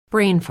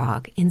brain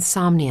fog,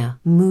 insomnia,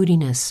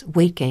 moodiness,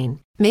 weight gain.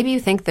 Maybe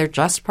you think they're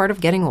just part of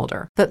getting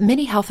older, but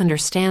MIDI Health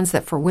understands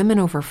that for women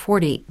over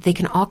 40, they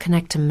can all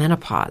connect to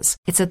menopause.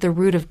 It's at the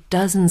root of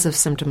dozens of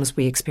symptoms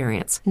we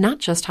experience, not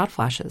just hot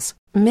flashes.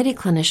 MIDI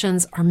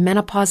clinicians are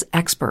menopause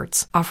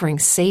experts, offering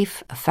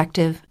safe,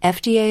 effective,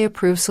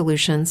 FDA-approved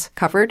solutions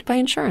covered by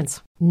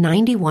insurance.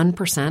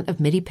 91% of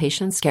MIDI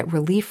patients get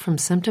relief from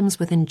symptoms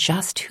within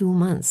just 2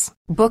 months.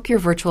 Book your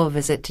virtual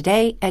visit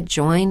today at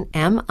joinmidi.com.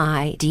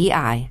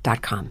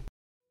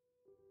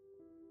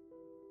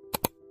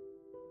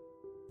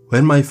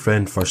 When my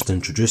friend first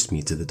introduced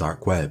me to the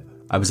dark web,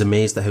 I was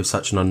amazed at how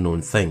such an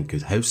unknown thing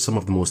could house some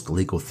of the most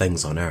illegal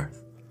things on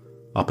earth.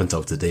 Up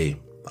until today,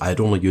 I had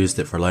only used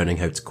it for learning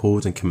how to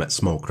code and commit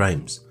small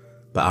crimes,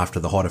 but after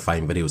the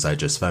horrifying videos I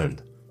just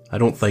found, I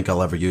don't think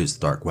I'll ever use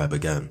the dark web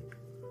again.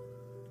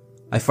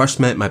 I first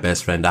met my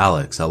best friend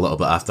Alex a little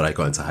bit after I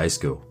got into high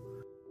school.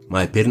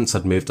 My parents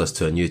had moved us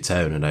to a new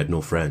town and I had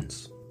no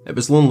friends. It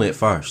was lonely at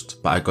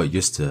first, but I got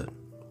used to it.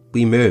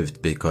 We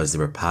moved because they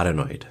were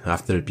paranoid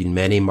after there had been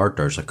many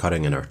murders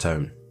occurring in our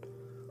town.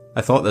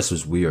 I thought this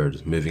was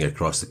weird, moving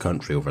across the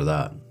country over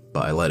that,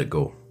 but I let it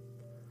go.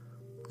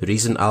 The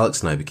reason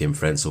Alex and I became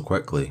friends so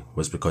quickly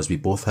was because we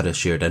both had a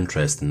shared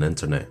interest in the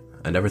internet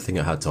and everything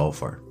it had to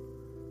offer.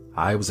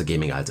 I was a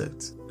gaming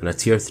addict and a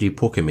tier 3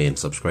 Pokemon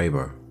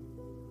subscriber,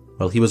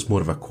 while he was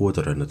more of a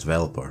coder and a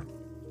developer.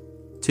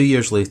 2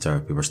 years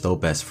later, we were still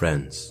best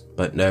friends,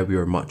 but now we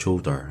were much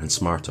older and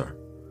smarter.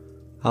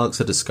 Alex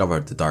had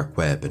discovered the dark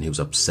web and he was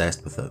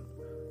obsessed with it.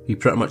 He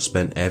pretty much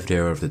spent every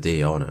hour of the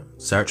day on it,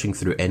 searching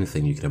through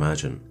anything you can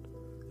imagine.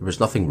 There was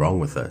nothing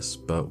wrong with this,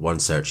 but one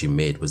search he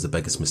made was the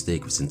biggest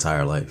mistake of his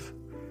entire life.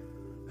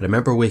 I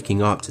remember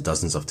waking up to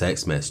dozens of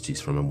text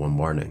messages from him one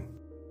morning.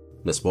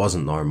 This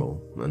wasn't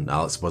normal, and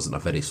Alex wasn't a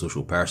very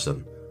social person,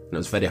 and it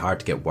was very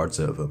hard to get words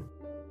out of him.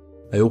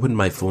 I opened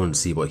my phone to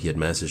see what he had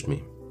messaged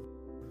me.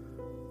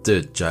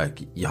 "Dude, Jack,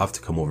 you have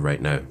to come over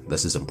right now.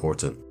 This is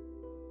important.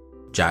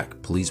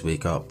 Jack, please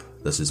wake up.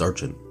 This is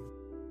urgent.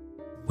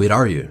 Where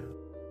are you?"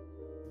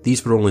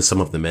 These were only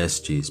some of the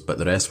messages, but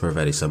the rest were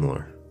very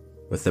similar,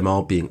 with them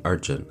all being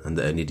urgent and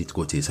that I needed to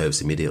go to his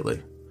house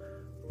immediately.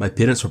 My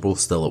parents were both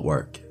still at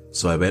work,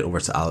 so I went over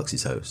to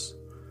Alex's house.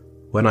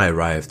 When I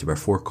arrived, there were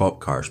 4 cop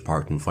cars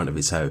parked in front of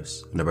his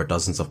house, and there were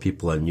dozens of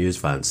people in news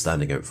vans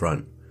standing out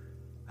front.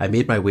 I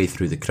made my way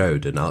through the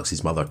crowd and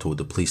Alex's mother told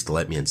the police to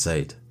let me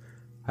inside.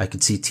 I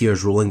could see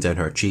tears rolling down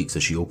her cheeks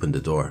as she opened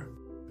the door.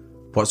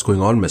 "What's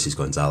going on, Mrs.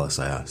 Gonzalez?"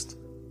 I asked.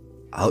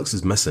 "Alex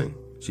is missing,"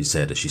 she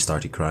said as she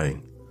started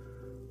crying.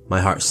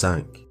 My heart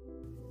sank.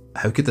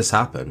 How could this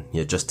happen? He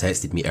had just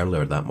texted me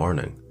earlier that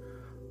morning.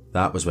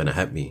 That was when it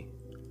hit me.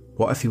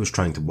 What if he was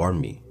trying to warn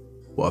me?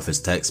 What if his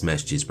text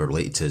messages were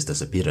related to his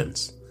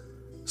disappearance?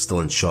 Still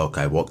in shock,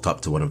 I walked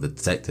up to one of the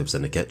detectives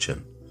in the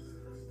kitchen.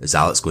 "Is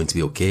Alex going to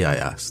be okay?" I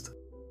asked.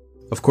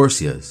 "Of course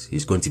he is.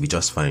 He's going to be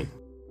just fine.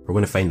 We're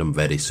going to find him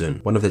very soon,"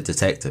 one of the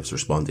detectives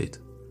responded.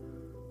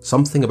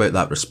 Something about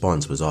that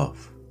response was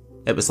off.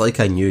 It was like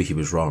I knew he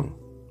was wrong.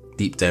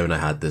 Deep down I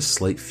had this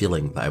slight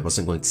feeling that I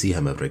wasn't going to see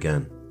him ever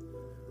again.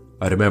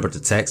 I remembered the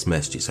text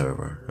messages,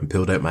 however, and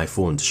pulled out my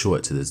phone to show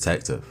it to the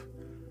detective.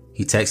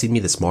 "He texted me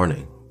this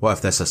morning. What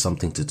if this has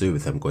something to do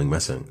with him going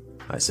missing?"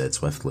 I said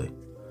swiftly.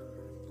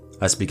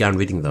 As I began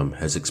reading them,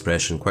 his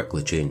expression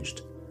quickly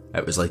changed.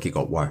 It was like it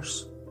got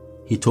worse.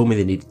 He told me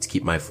they needed to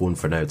keep my phone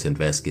for now to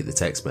investigate the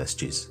text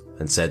messages,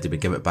 and said they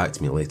would give it back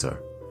to me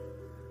later.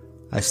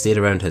 I stayed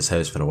around his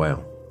house for a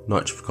while,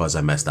 not just because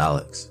I missed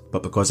Alex,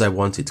 but because I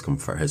wanted to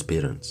comfort his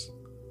parents.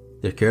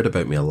 They cared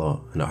about me a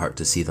lot, and it hurt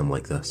to see them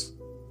like this.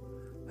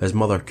 His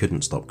mother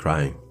couldn't stop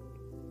crying.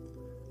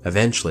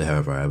 Eventually,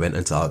 however, I went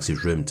into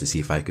Alex's room to see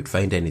if I could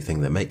find anything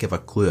that might give a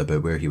clue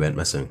about where he went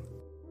missing.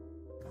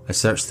 I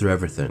searched through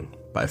everything,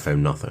 but I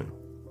found nothing.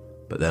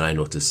 But then I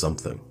noticed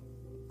something.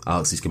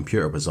 Alex's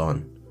computer was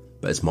on,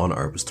 but his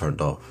monitor was turned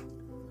off.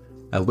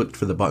 I looked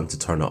for the button to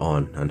turn it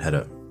on and hit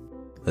it.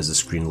 As the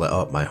screen lit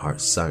up, my heart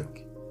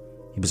sank.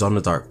 He was on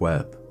the dark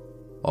web.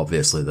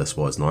 Obviously this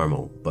was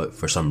normal, but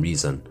for some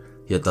reason,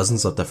 he had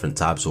dozens of different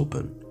tabs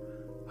open.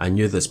 I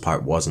knew this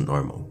part wasn't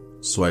normal,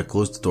 so I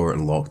closed the door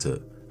and locked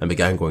it, and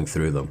began going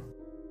through them.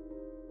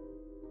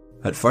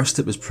 At first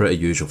it was pretty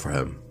usual for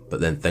him, but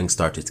then things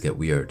started to get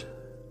weird.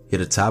 He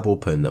had a tab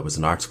open that was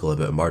an article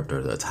about a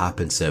murder that had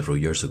happened several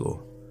years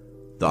ago.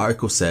 The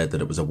article said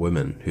that it was a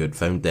woman who had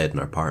found dead in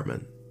her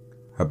apartment.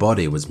 Her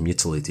body was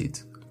mutilated,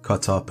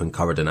 cut up and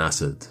covered in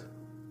acid.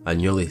 I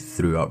nearly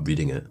threw up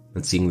reading it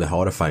and seeing the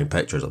horrifying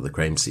pictures of the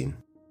crime scene.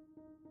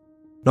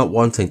 Not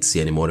wanting to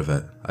see any more of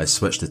it, I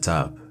switched the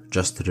tab,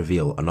 just to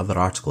reveal another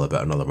article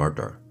about another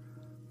murder.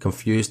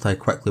 Confused, I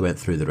quickly went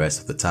through the rest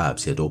of the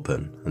tabs he had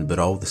open, and they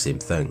were all the same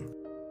thing.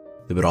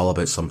 They were all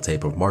about some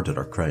type of murder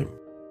or crime.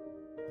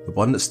 The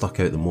one that stuck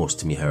out the most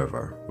to me,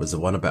 however, was the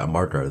one about a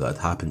murder that had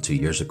happened 2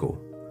 years ago.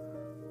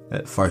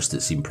 At first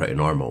it seemed pretty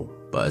normal,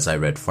 but as I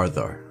read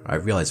further, I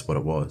realised what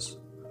it was.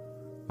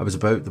 It was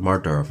about the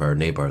murder of our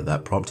neighbour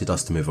that prompted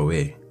us to move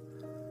away.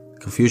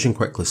 Confusion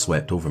quickly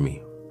swept over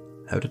me.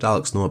 How did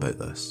Alex know about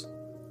this?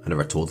 I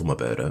never told him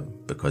about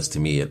it, because to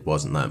me it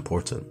wasn't that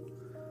important.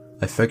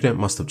 I figured it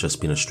must have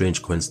just been a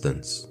strange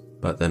coincidence,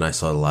 but then I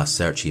saw the last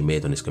search he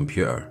made on his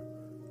computer.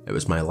 It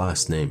was my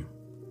last name.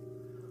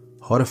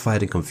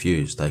 Horrified and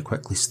confused, I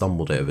quickly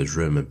stumbled out of his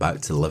room and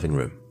back to the living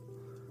room.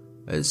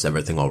 "Is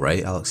everything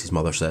alright?" Alex's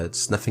mother said,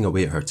 sniffing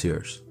away at her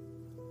tears.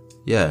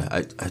 "Yeah,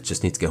 I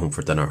just need to get home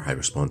for dinner," I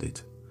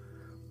responded.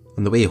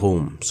 On the way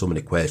home, so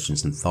many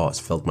questions and thoughts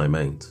filled my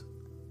mind.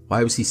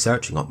 Why was he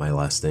searching up my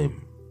last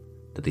name?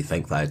 Did he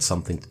think that I had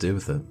something to do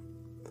with it?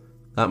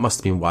 That must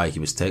have been why he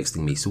was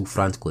texting me so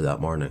frantically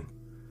that morning.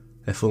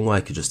 If only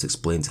I could just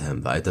explain to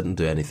him that I didn't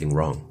do anything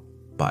wrong,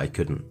 but I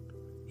couldn't.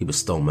 He was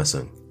still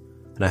missing,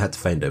 and I had to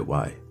find out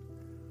why.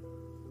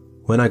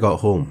 When I got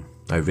home,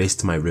 I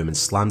raced to my room and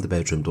slammed the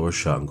bedroom door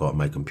shut and got on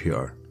my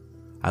computer.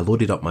 I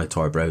loaded up my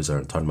Tor browser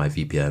and turned my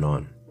VPN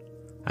on.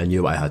 I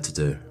knew what I had to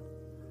do.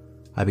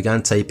 I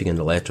began typing in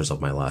the letters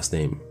of my last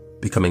name,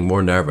 becoming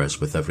more nervous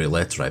with every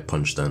letter I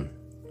punched in.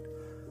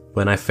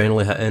 When I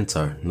finally hit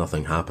enter,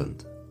 nothing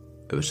happened.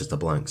 It was just a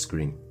blank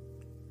screen.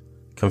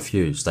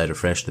 Confused, I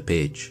refreshed the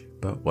page,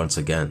 but once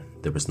again,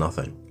 there was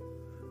nothing.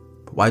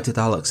 But why did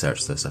Alex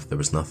search this if there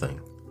was nothing?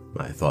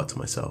 I thought to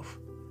myself.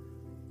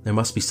 There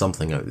must be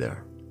something out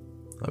there.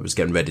 I was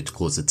getting ready to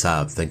close the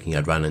tab, thinking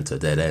I'd ran into a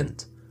dead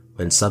end,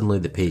 when suddenly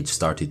the page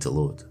started to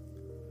load.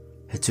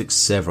 It took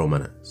several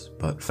minutes,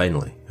 but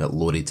finally it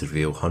loaded to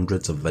reveal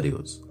hundreds of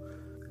videos.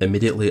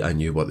 Immediately I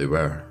knew what they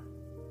were.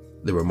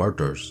 They were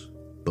murders,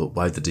 but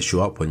why did they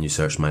show up when you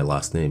searched my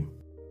last name?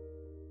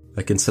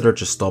 I considered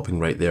just stopping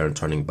right there and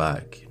turning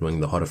back, knowing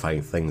the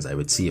horrifying things I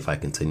would see if I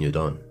continued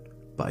on,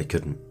 but I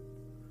couldn't.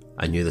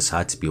 I knew this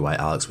had to be why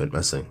Alex went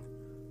missing,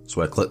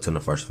 so I clicked on the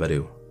first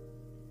video.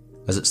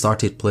 As it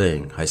started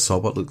playing, I saw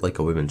what looked like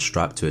a woman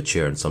strapped to a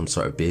chair in some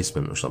sort of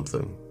basement or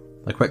something.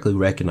 I quickly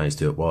recognised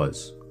who it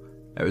was.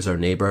 It was our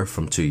neighbour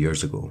from 2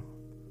 years ago.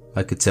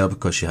 I could tell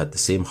because she had the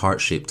same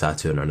heart-shaped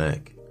tattoo on her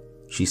neck.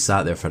 She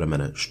sat there for a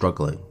minute,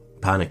 struggling,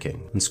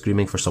 panicking, and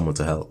screaming for someone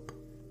to help.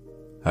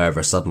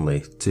 However,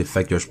 suddenly, 2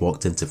 figures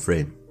walked into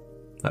frame.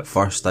 At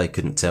first, I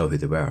couldn't tell who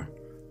they were,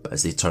 but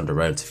as they turned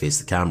around to face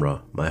the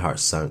camera, my heart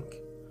sank.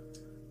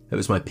 It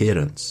was my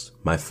parents.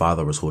 My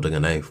father was holding a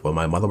knife while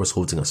my mother was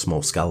holding a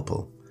small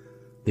scalpel.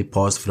 They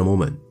paused for a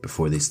moment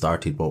before they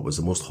started what was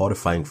the most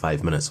horrifying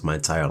 5 minutes of my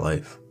entire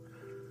life.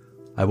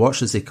 I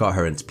watched as they cut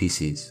her into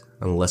pieces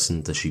and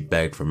listened as she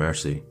begged for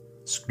mercy,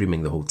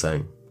 screaming the whole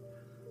time.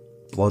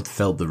 Blood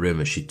filled the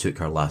room as she took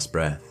her last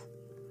breath.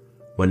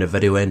 When the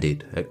video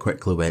ended, it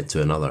quickly went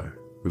to another,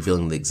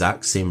 revealing the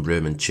exact same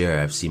room and chair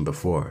I've seen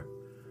before.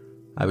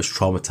 I was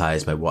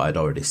traumatised by what I'd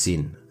already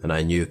seen, and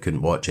I knew I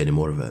couldn't watch any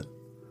more of it.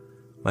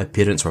 My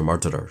parents were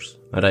murderers,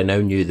 and I now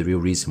knew the real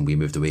reason we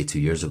moved away 2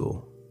 years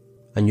ago.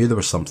 I knew there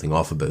was something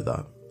off about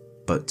that,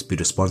 but to be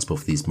responsible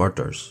for these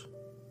murders,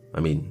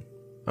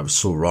 I was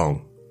so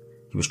wrong.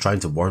 He was trying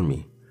to warn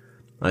me.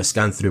 I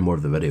scanned through more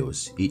of the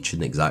videos, each in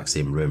the exact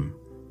same room.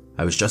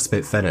 I was just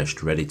about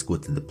finished, ready to go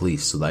to the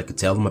police so that I could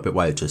tell them about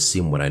what I'd just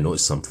seen when I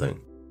noticed something.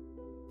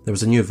 There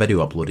was a new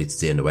video uploaded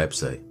today on the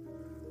website.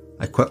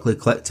 I quickly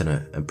clicked on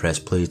it and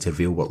pressed play to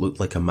reveal what looked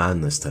like a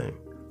man this time,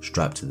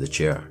 strapped to the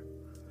chair.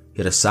 He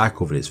had a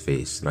sack over his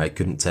face and I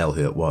couldn't tell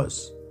who it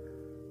was.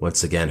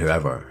 Once again,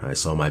 however, I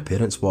saw my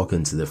parents walk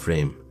into the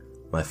frame.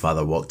 My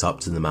father walked up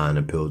to the man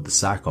and pulled the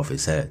sack off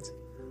his head.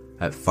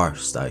 At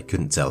first, I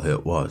couldn't tell who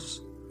it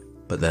was,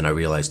 but then I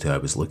realised who I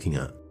was looking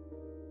at.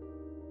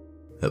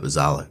 It was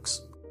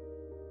Alex.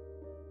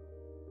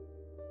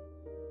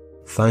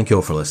 Thank you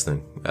all for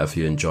listening. If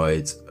you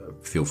enjoyed,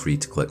 feel free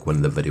to click one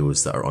of the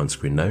videos that are on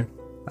screen now.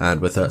 And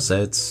with that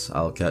said,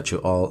 I'll catch you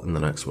all in the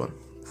next one.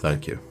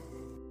 Thank you.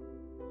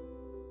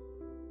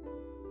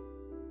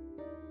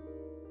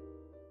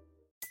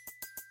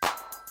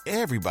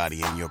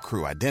 Everybody in your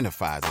crew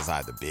identifies as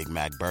either Big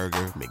Mac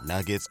Burger,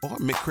 McNuggets, or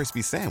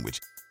McCrispy Sandwich.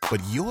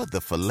 But you're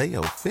the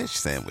Filet-O-Fish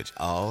Sandwich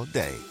all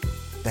day.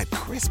 That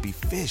crispy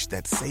fish,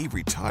 that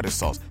savory tartar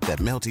sauce, that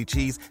melty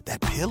cheese,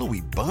 that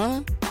pillowy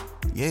bun.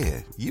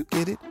 Yeah, you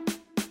get it.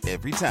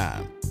 Every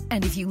time.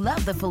 And if you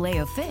love the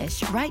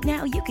Filet-O-Fish, right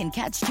now you can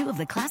catch 2 of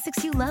the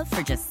classics you love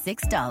for just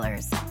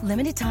 $6.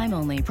 Limited time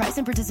only. Price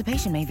and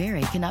participation may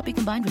vary. Cannot be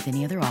combined with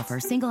any other offer.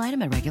 Single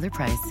item at regular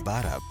price.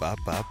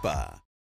 Ba-da-ba-ba-ba.